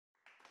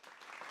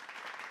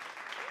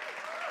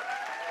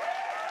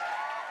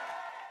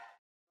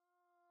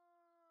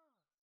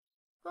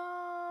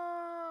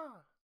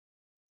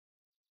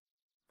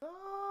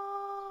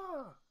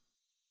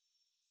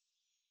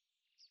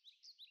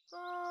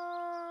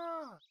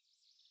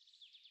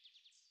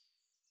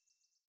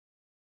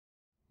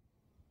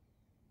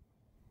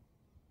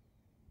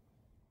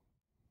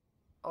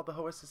All the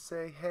horses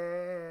say,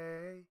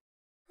 hey,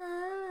 hey.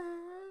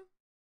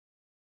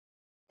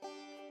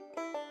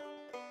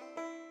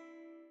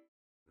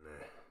 Meh.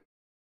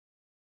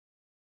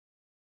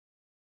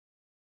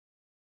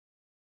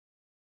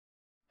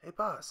 Hey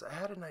boss, I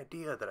had an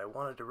idea that I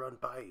wanted to run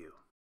by you.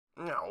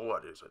 Now,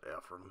 what is it,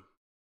 Ephraim?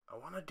 I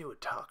want to do a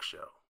talk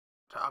show.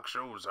 Talk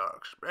shows are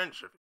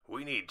expensive.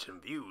 We need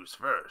some views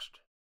first.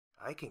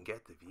 I can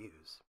get the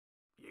views.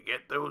 You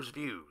get those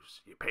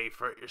views. You pay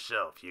for it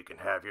yourself. You can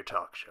have your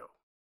talk show.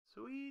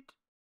 Sweet.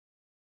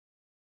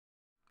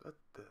 What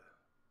the...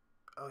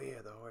 Oh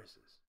yeah, the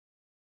horses.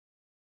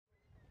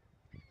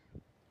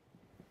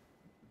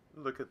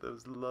 Look at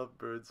those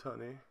lovebirds,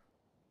 honey.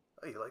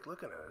 Oh, you like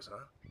looking at us,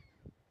 huh?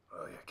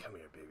 Oh yeah, come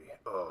here, baby.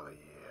 Oh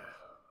yeah.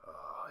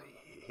 Oh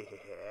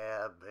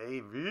yeah,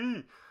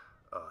 baby.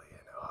 Oh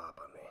yeah, now hop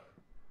on me.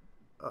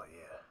 Oh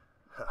yeah.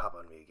 Hop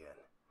on me again.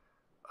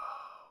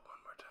 Oh,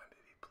 one more time,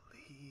 baby.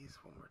 Please,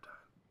 one more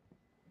time.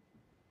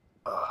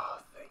 Oh,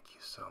 thank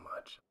you so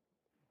much.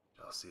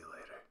 I'll see you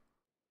later.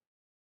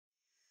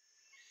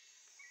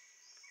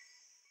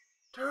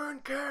 Turn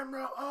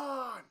camera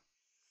on!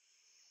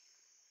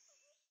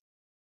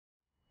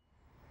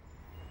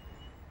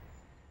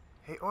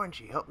 Hey,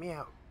 Orangey, help me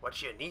out.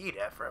 What you need,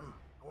 Ephraim?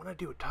 I want to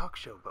do a talk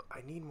show, but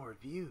I need more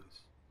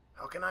views.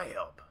 How can I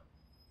help?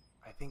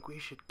 I think we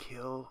should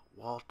kill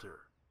Walter.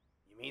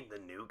 You mean the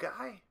new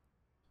guy?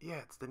 Yeah,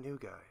 it's the new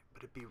guy,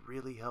 but it'd be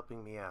really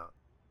helping me out.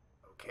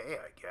 Okay,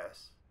 I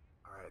guess.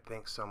 Alright,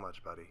 thanks so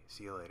much, buddy.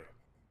 See you later.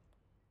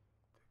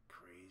 The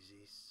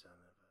crazy son of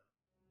a...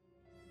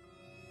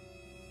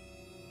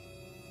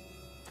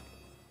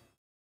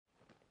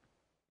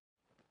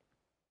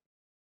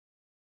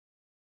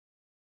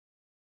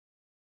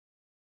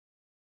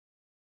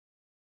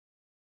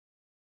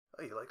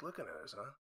 Oh, you like looking at us, huh?